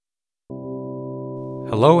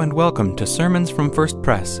Hello and welcome to Sermons from First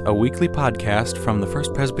Pres, a weekly podcast from the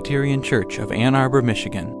First Presbyterian Church of Ann Arbor,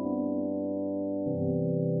 Michigan.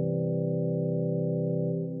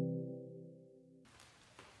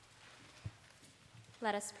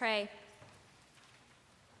 Let us pray.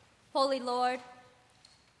 Holy Lord,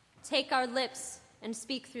 take our lips and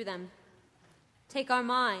speak through them. Take our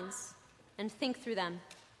minds and think through them.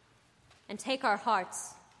 And take our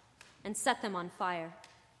hearts and set them on fire.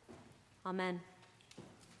 Amen.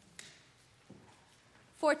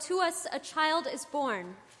 For to us a child is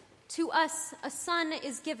born, to us a son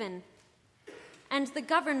is given, and the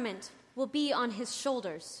government will be on his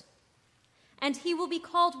shoulders. And he will be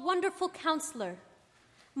called Wonderful Counselor,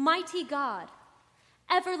 Mighty God,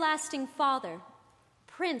 Everlasting Father,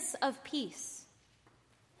 Prince of Peace.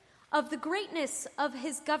 Of the greatness of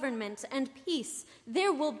his government and peace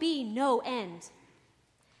there will be no end.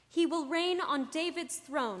 He will reign on David's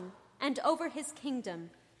throne and over his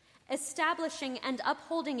kingdom, establishing and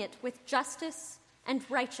upholding it with justice and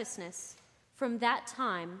righteousness from that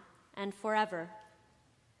time and forever.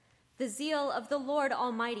 The zeal of the Lord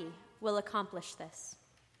Almighty will accomplish this.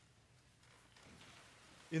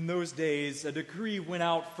 In those days, a decree went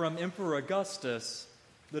out from Emperor Augustus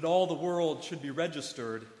that all the world should be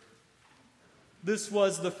registered. This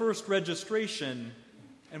was the first registration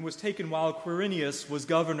and was taken while Quirinius was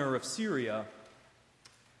governor of Syria.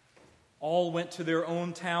 All went to their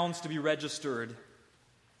own towns to be registered.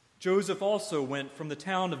 Joseph also went from the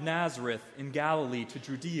town of Nazareth in Galilee to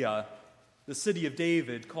Judea, the city of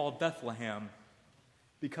David called Bethlehem,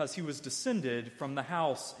 because he was descended from the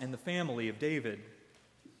house and the family of David.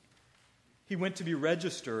 He went to be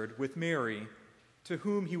registered with Mary, to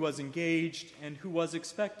whom he was engaged and who was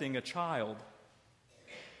expecting a child.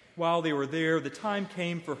 While they were there, the time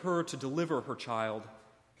came for her to deliver her child,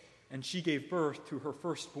 and she gave birth to her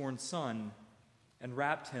firstborn son and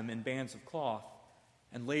wrapped him in bands of cloth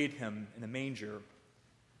and laid him in a manger,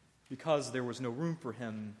 because there was no room for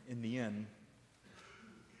him in the inn.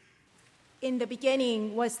 In the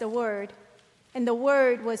beginning was the Word, and the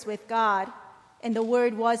Word was with God, and the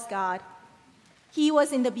Word was God. He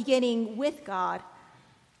was in the beginning with God.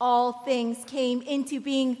 All things came into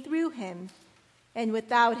being through him, and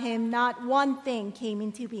without him not one thing came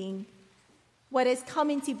into being. What has come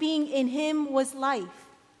into being in him was life,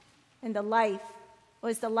 and the life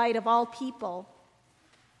was the light of all people.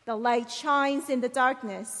 The light shines in the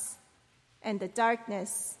darkness, and the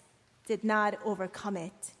darkness did not overcome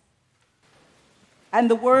it. And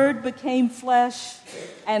the Word became flesh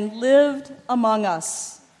and lived among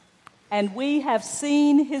us, and we have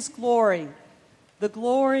seen his glory, the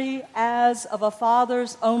glory as of a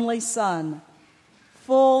Father's only Son,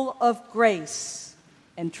 full of grace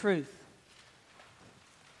and truth.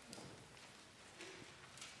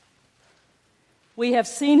 We have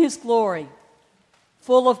seen his glory,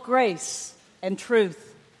 full of grace and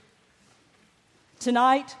truth.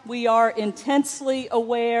 Tonight, we are intensely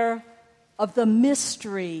aware of the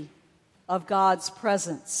mystery of God's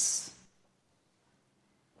presence.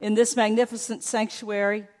 In this magnificent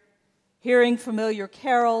sanctuary, hearing familiar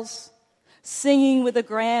carols, singing with a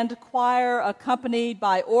grand choir accompanied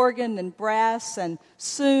by organ and brass, and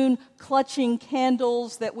soon clutching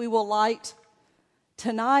candles that we will light,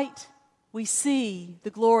 tonight we see the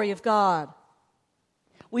glory of God.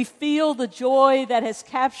 We feel the joy that has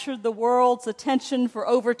captured the world's attention for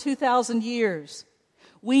over 2,000 years.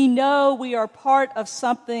 We know we are part of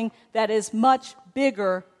something that is much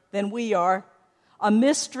bigger than we are, a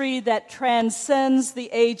mystery that transcends the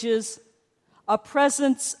ages, a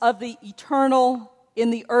presence of the eternal in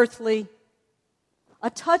the earthly, a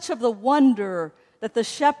touch of the wonder that the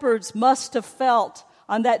shepherds must have felt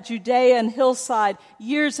on that Judean hillside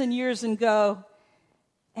years and years ago,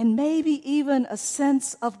 and maybe even a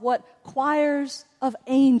sense of what choirs of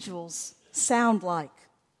angels sound like.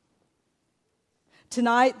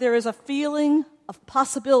 Tonight there is a feeling of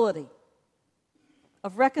possibility,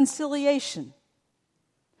 of reconciliation,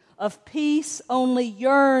 of peace only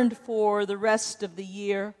yearned for the rest of the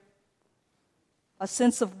year, a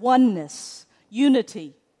sense of oneness,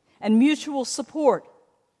 unity, and mutual support,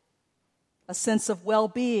 a sense of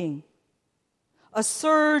well-being, a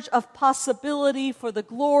surge of possibility for the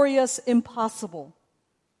glorious impossible,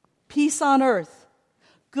 peace on earth,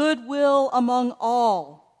 goodwill among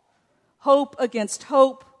all, hope against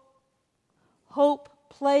hope, hope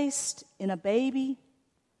placed in a baby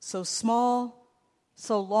so small,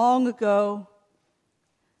 so long ago,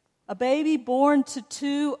 a baby born to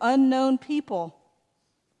two unknown people,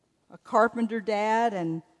 a carpenter dad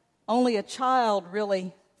and only a child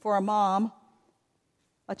really for a mom,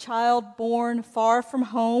 a child born far from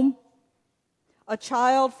home, a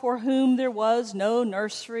child for whom there was no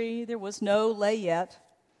nursery, there was no layette,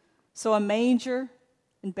 so a manger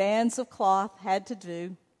and bands of cloth had to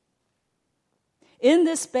do. In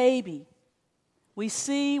this baby, we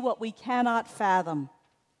see what we cannot fathom.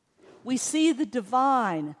 We see the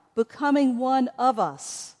divine becoming one of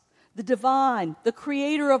us, the divine, the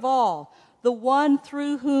creator of all, the one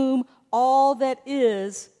through whom all that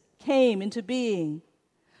is came into being,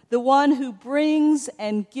 the one who brings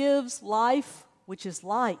and gives life, which is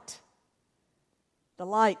light. The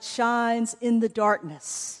light shines in the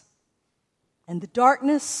darkness. And the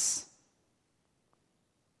darkness,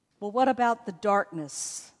 well, what about the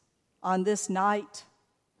darkness on this night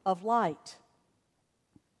of light?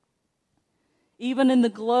 Even in the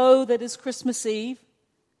glow that is Christmas Eve,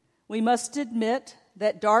 we must admit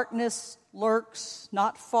that darkness lurks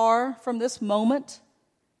not far from this moment,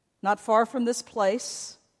 not far from this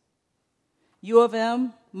place. U of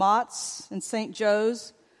M, Mott's, and St.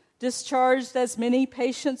 Joe's discharged as many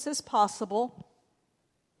patients as possible,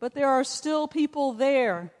 but there are still people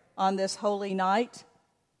there on this holy night.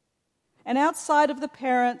 And outside of the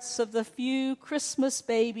parents of the few Christmas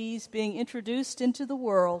babies being introduced into the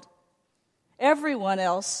world, everyone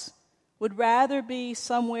else would rather be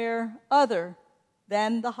somewhere other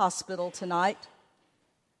than the hospital tonight.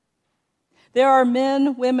 There are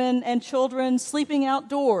men, women, and children sleeping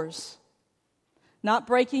outdoors, not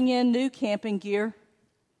breaking in new camping gear,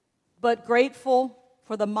 but grateful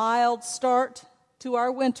for the mild start to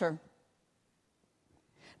our winter.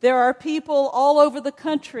 There are people all over the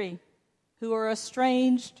country who are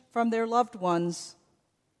estranged from their loved ones,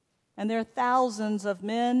 and there are thousands of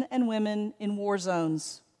men and women in war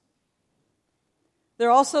zones. There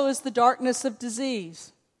also is the darkness of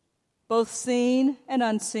disease, both seen and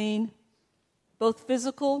unseen, both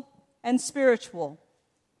physical and spiritual.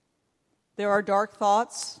 There are dark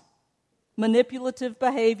thoughts, manipulative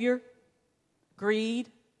behavior, greed,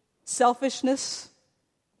 selfishness,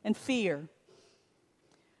 and fear.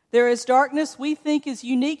 There is darkness we think is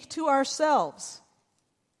unique to ourselves,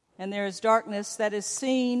 and there is darkness that is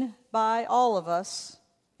seen by all of us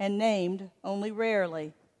and named only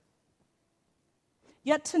rarely.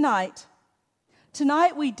 Yet tonight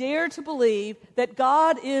we dare to believe that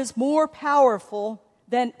God is more powerful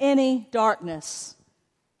than any darkness.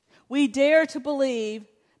 We dare to believe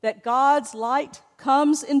that God's light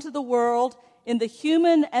comes into the world in the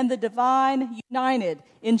human and the divine united,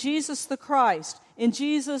 in Jesus the Christ, in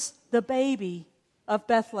Jesus the baby of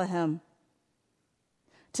Bethlehem.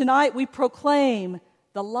 Tonight we proclaim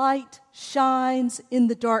the light shines in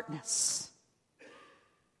the darkness.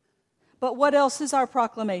 But what else is our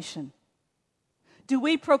proclamation? Do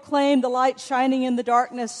we proclaim the light shining in the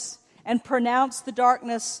darkness and pronounce the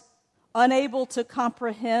darkness unable to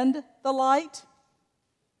comprehend the light?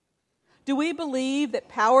 Do we believe that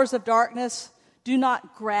powers of darkness do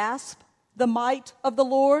not grasp the might of the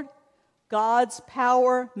Lord, God's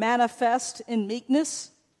power manifest in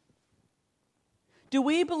meekness? Do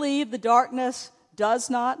we believe the darkness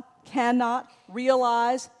does not, cannot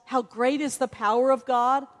realize how great is the power of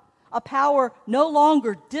God, a power no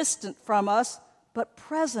longer distant from us, but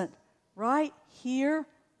present right here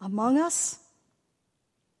among us?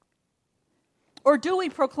 Or do we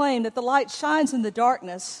proclaim that the light shines in the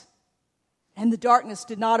darkness, and the darkness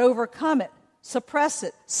did not overcome it, suppress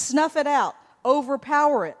it, snuff it out,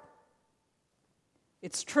 overpower it?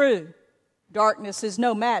 It's true, darkness is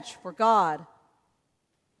no match for God.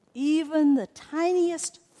 Even the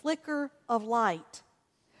tiniest flicker of light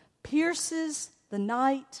pierces the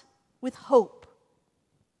night with hope.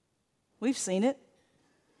 We've seen it.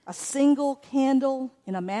 A single candle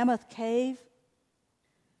in a mammoth cave,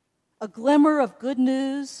 a glimmer of good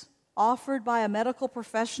news offered by a medical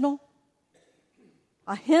professional,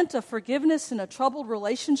 a hint of forgiveness in a troubled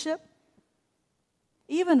relationship,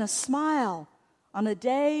 even a smile on a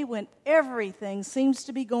day when everything seems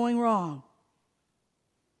to be going wrong.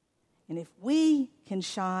 And if we can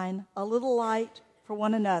shine a little light for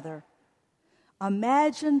one another,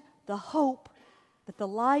 imagine the hope that the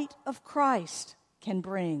light of Christ can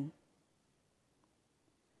bring.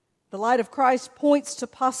 The light of Christ points to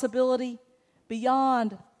possibility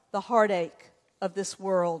beyond the heartache of this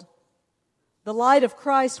world. The light of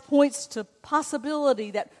Christ points to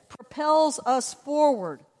possibility that propels us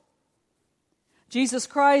forward. Jesus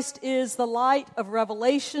Christ is the light of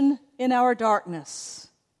revelation in our darkness.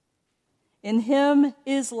 In Him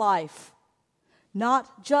is life,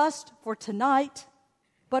 not just for tonight,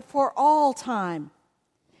 but for all time.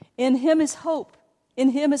 In Him is hope. In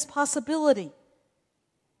Him is possibility.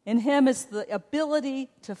 In Him is the ability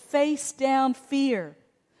to face down fear,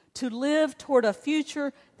 to live toward a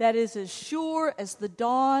future that is as sure as the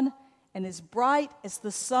dawn and as bright as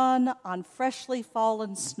the sun on freshly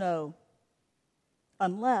fallen snow.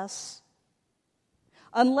 Unless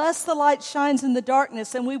the light shines in the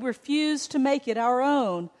darkness and we refuse to make it our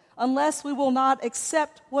own, unless we will not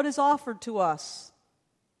accept what is offered to us.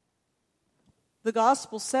 The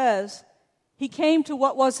gospel says he came to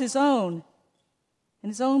what was his own, and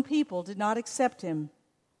his own people did not accept him.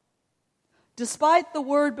 Despite the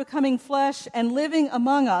Word becoming flesh and living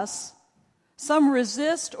among us, some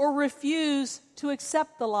resist or refuse to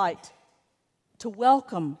accept the light, to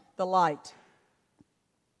welcome the light.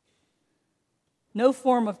 No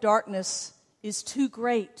form of darkness is too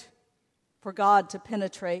great for God to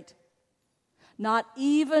penetrate. Not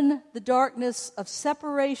even the darkness of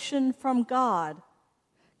separation from God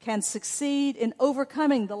can succeed in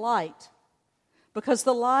overcoming the light, because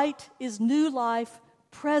the light is new life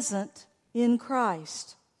present in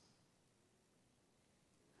Christ.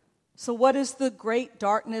 So what is the great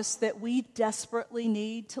darkness that we desperately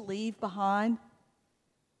need to leave behind?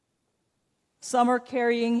 Some are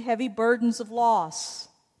carrying heavy burdens of loss,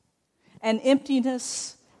 an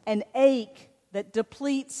emptiness, an ache that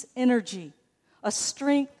depletes energy, a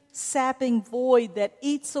strength-sapping void that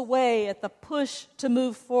eats away at the push to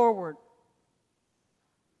move forward.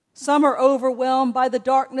 Some are overwhelmed by the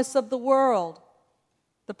darkness of the world,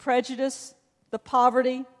 the prejudice, the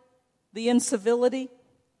poverty, the incivility,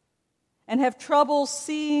 and have trouble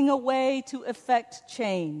seeing a way to effect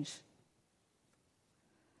change.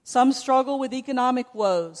 Some struggle with economic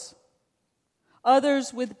woes,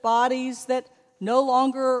 others with bodies that no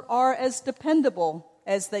longer are as dependable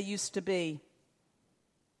as they used to be.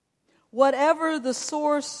 Whatever the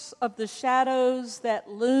source of the shadows that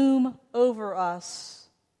loom over us,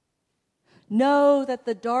 know that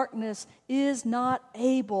the darkness is not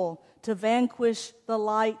able to vanquish the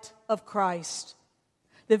light of Christ.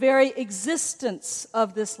 The very existence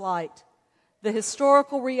of this light, the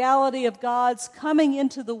historical reality of God's coming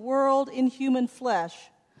into the world in human flesh,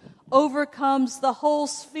 overcomes the whole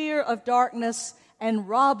sphere of darkness and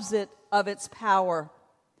robs it of its power.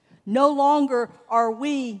 No longer are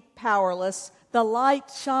we powerless. The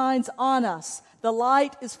light shines on us. The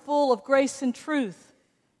light is full of grace and truth.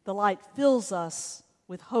 The light fills us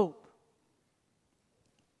with hope.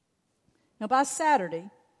 Now, by Saturday,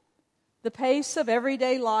 the pace of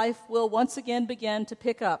everyday life will once again begin to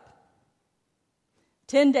pick up.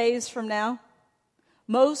 10 days from now,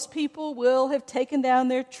 most people will have taken down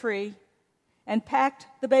their tree and packed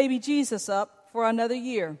the baby Jesus up for another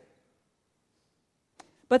year.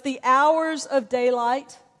 But the hours of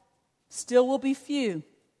daylight still will be few.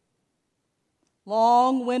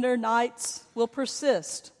 Long winter nights will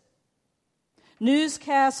persist.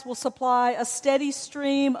 Newscasts will supply a steady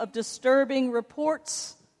stream of disturbing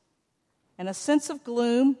reports, and a sense of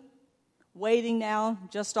gloom, waiting now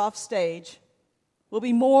just off stage, will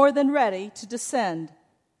be more than ready to descend.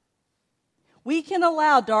 We can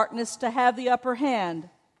allow darkness to have the upper hand,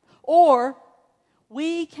 or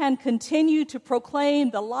we can continue to proclaim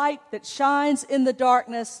the light that shines in the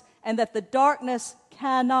darkness and that the darkness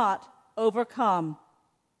cannot overcome.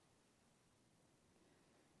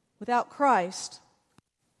 Without Christ,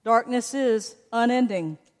 darkness is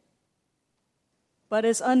unending. But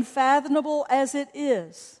as unfathomable as it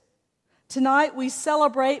is, tonight we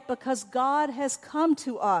celebrate because God has come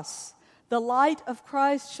to us. The light of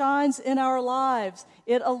Christ shines in our lives.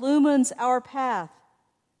 It illumines our path.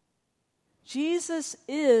 Jesus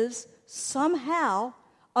is somehow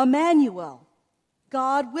Emmanuel,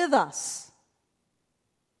 God with us.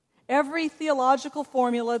 Every theological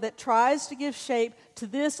formula that tries to give shape to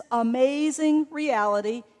this amazing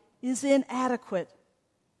reality is inadequate.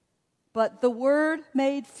 But the Word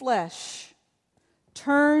made flesh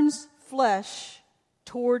turns flesh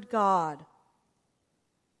toward God.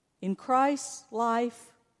 In Christ's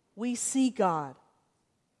life, we see God.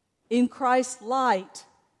 In Christ's light,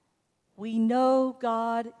 we know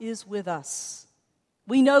God is with us.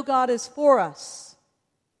 We know God is for us.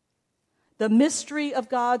 The mystery of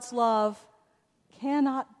God's love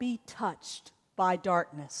cannot be touched by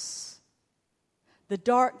darkness. The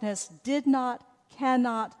darkness did not,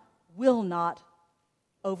 cannot, will not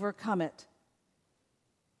overcome it.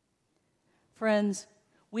 Friends,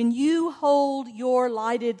 when you hold your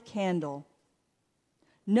lighted candle,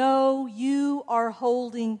 know you are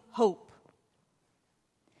holding hope.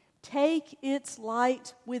 Take its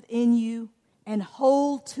light within you and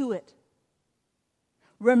hold to it.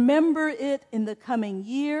 Remember it in the coming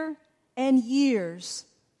year and years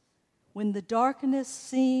when the darkness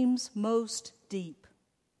seems most deep.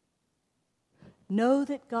 Know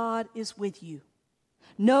that God is with you.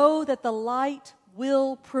 know that the light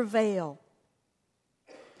will prevail.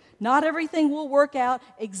 Not everything will work out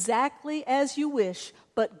exactly as you wish,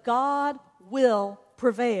 but God will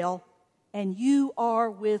prevail, and you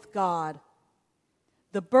are with God.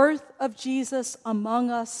 The birth of Jesus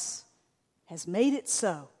among us has made it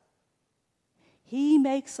so. He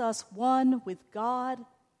makes us one with God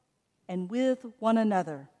and with one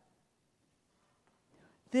another.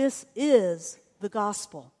 This is the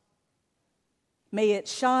gospel. May it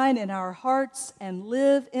shine in our hearts and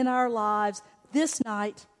live in our lives this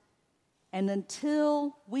night and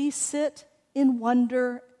until we sit in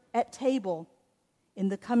wonder at table in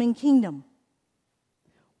the coming kingdom.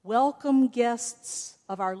 Welcome guests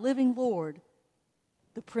of our living Lord,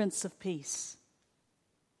 the Prince of Peace.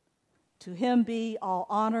 To him be all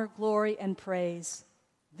honor, glory, and praise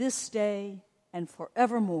this day and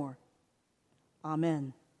forevermore.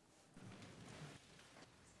 Amen.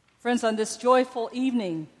 Friends, on this joyful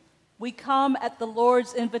evening, we come at the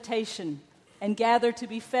Lord's invitation and gather to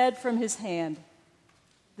be fed from his hand.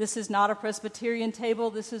 This is not a Presbyterian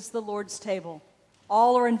table, this is the Lord's table.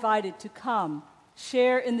 All are invited to come,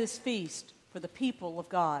 share in this feast for the people of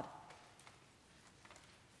God.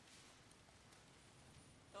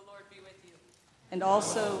 The Lord be with you. And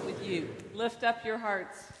also with you. Lift up your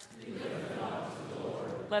hearts.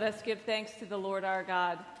 Let us give thanks to the Lord our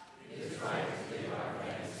God. It is right to give our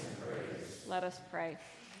thanks and praise. Let us pray.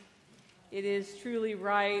 It is truly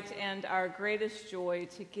right and our greatest joy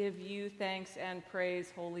to give you thanks and praise,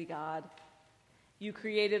 holy God. You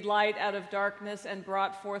created light out of darkness and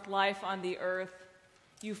brought forth life on the earth.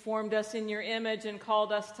 You formed us in your image and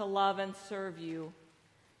called us to love and serve you.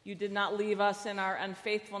 You did not leave us in our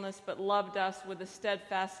unfaithfulness, but loved us with a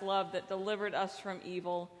steadfast love that delivered us from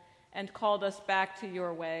evil and called us back to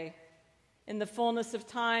your way. In the fullness of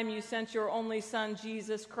time, you sent your only Son,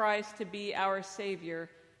 Jesus Christ, to be our Savior.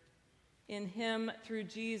 In him, through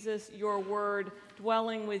Jesus, your word,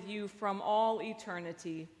 dwelling with you from all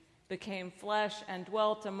eternity, became flesh and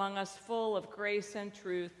dwelt among us full of grace and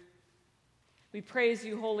truth. We praise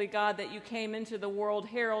you, holy God, that you came into the world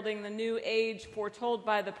heralding the new age foretold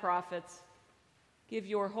by the prophets. Give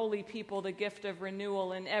your holy people the gift of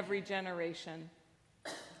renewal in every generation.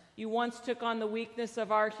 You once took on the weakness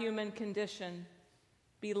of our human condition.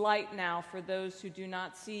 Be light now for those who do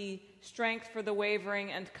not see, strength for the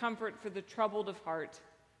wavering, and comfort for the troubled of heart.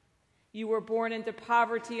 You were born into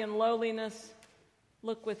poverty and lowliness.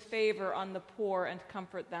 Look with favor on the poor and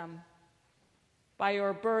comfort them. By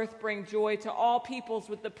your birth, bring joy to all peoples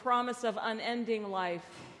with the promise of unending life.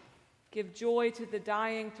 Give joy to the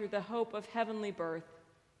dying through the hope of heavenly birth.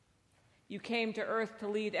 You came to earth to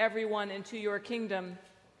lead everyone into your kingdom.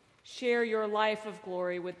 Share your life of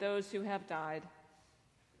glory with those who have died.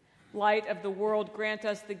 Light of the world, grant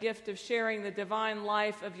us the gift of sharing the divine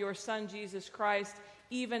life of your Son, Jesus Christ,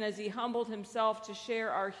 even as he humbled himself to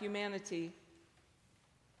share our humanity.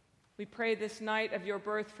 We pray this night of your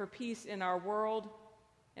birth for peace in our world,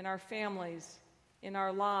 in our families, in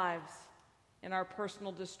our lives, in our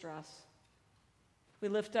personal distress. We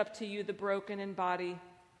lift up to you the broken in body,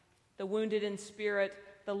 the wounded in spirit,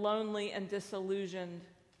 the lonely and disillusioned.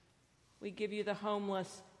 We give you the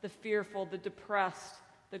homeless, the fearful, the depressed,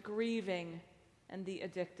 the grieving, and the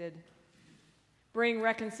addicted. Bring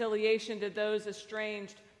reconciliation to those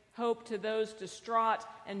estranged, hope to those distraught,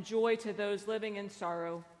 and joy to those living in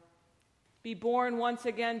sorrow. Be born once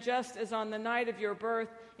again, just as on the night of your birth,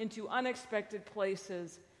 into unexpected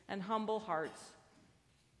places and humble hearts.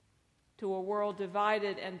 To a world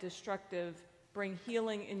divided and destructive, bring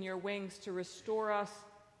healing in your wings to restore us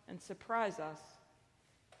and surprise us.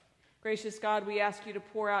 Gracious God, we ask you to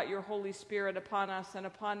pour out your Holy Spirit upon us and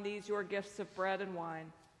upon these your gifts of bread and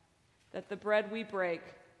wine, that the bread we break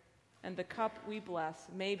and the cup we bless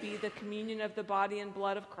may be the communion of the body and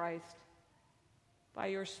blood of Christ. By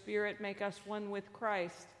your Spirit, make us one with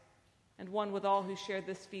Christ and one with all who share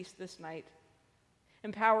this feast this night.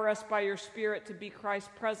 Empower us by your Spirit to be Christ's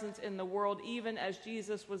presence in the world, even as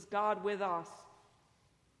Jesus was God with us.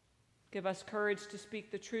 Give us courage to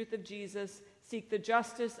speak the truth of Jesus, seek the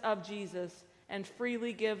justice of Jesus, and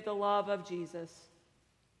freely give the love of Jesus,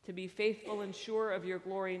 to be faithful and sure of your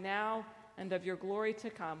glory now and of your glory to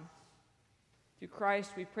come. Through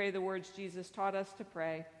Christ, we pray the words Jesus taught us to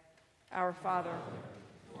pray. Our Father,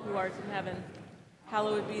 who art in heaven,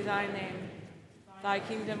 hallowed be thy name. Thy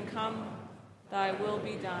kingdom come, thy will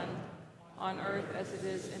be done, on earth as it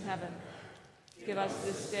is in heaven. Give us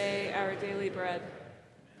this day our daily bread,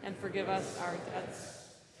 and forgive us our debts,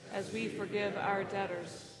 as we forgive our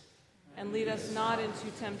debtors. And lead us not into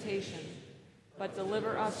temptation, but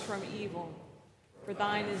deliver us from evil. For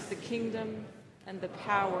thine is the kingdom, and the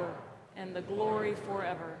power, and the glory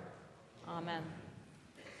forever. Amen.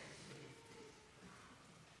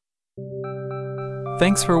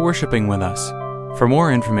 Thanks for worshiping with us. For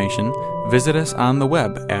more information, visit us on the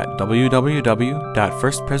web at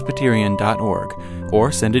www.firstpresbyterian.org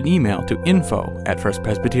or send an email to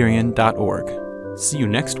info@firstpresbyterian.org. See you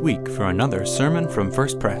next week for another sermon from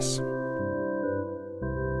First Pres.